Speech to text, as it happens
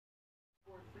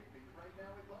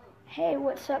Hey,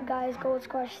 what's up guys, Gold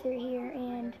Squash 3 here,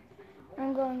 and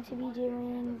I'm going to be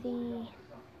doing the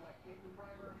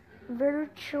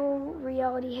virtual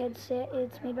reality headset.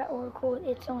 It's made by Oracle.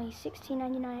 It's only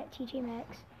 $16.99 at TJ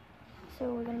Maxx,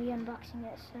 so we're going to be unboxing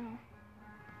it. So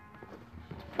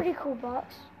it's a pretty cool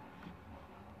box.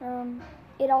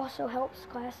 It also helps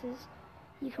glasses.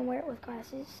 You can wear it with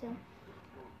glasses, so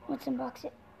let's unbox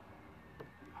it.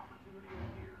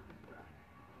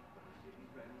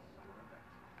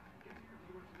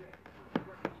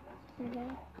 There we go.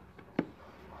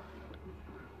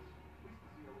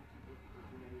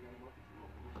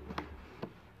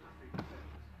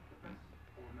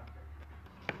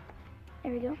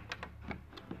 There we go.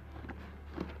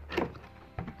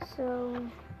 So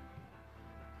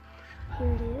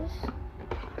here it is.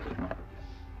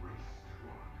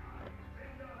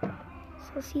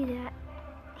 So see that.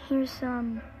 Here's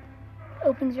some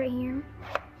opens right here.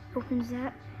 Opens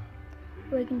that.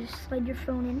 Where you can just slide your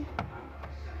phone in.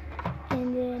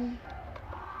 And then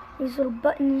there's little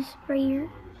buttons right here.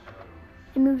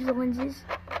 It moves the lenses.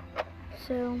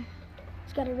 So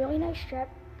it's got a really nice strap.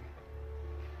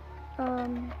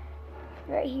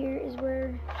 Right here is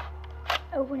where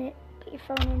open it, put your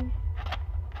phone in,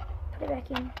 put it back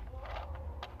in.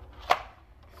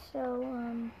 So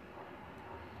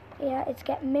yeah, it's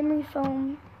got memory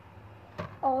foam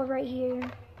all right here.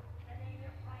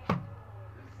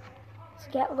 It's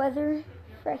got leather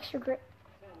for extra grip.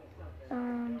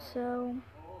 So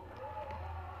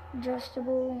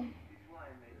adjustable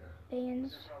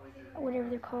bands, whatever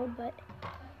they're called, but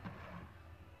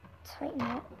tighten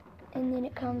that. And then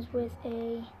it comes with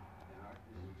a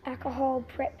alcohol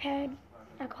prep pad,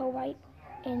 alcohol wipe,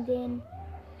 and then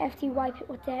after you wipe it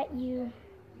with that, you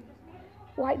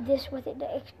wipe this with it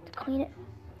to clean it,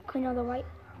 clean all the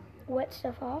wet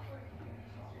stuff off.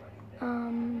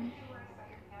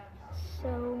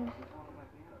 So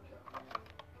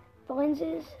the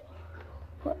lenses,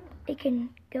 it can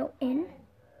go in.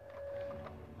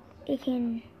 It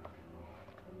can,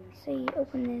 so you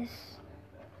open this,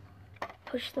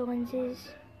 push the lenses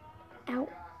out.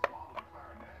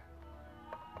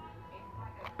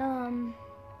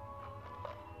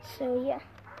 So yeah,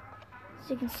 as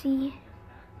you can see,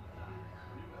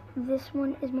 this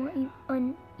one is more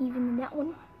uneven than that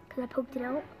one because I poked it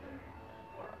out.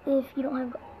 If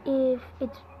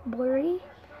it's blurry,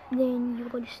 then you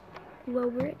will just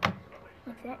lower it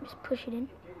like that, just push it in.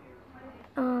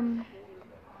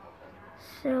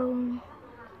 So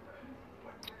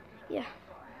yeah,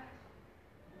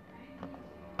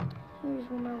 here's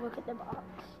one more look at the box.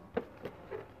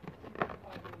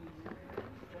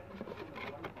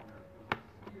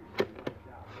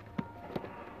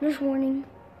 Just warning,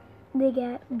 they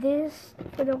got this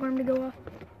for the alarm to go off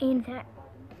and that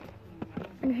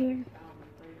in here.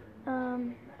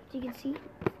 As you can see,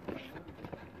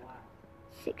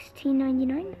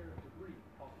 $16.99.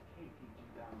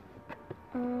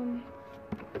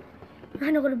 I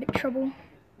had a little bit of trouble.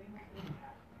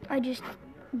 I just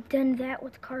done that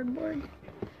with cardboard,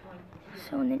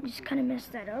 so and then just kind of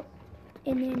messed that up.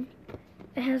 And then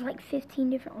it has like 15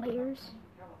 different layers.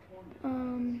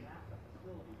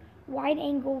 Wide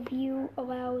angle view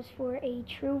allows for a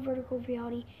true vertical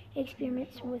reality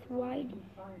experience with wide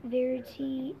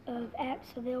variety of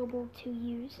apps available to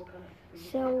use.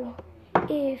 So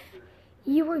if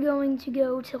you were going to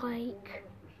go to like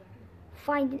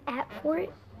find an app for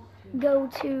it, go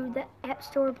to the App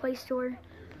Store, Play Store,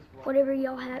 whatever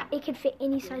y'all have. It can fit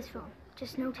any size phone,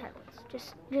 just no tablets.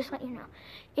 Just let you know.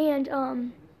 And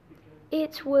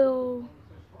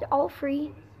they're all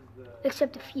free,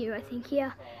 except a few, I think.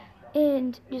 Yeah.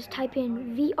 And just type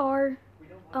in VR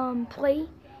Play,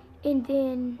 and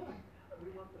then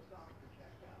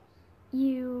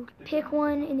you pick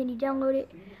one, and then you download it.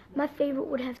 My favorite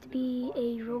would have to be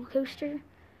a roller coaster.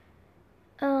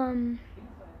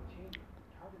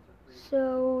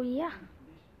 So yeah,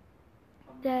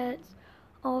 that's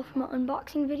all for my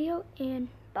unboxing video, and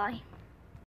bye.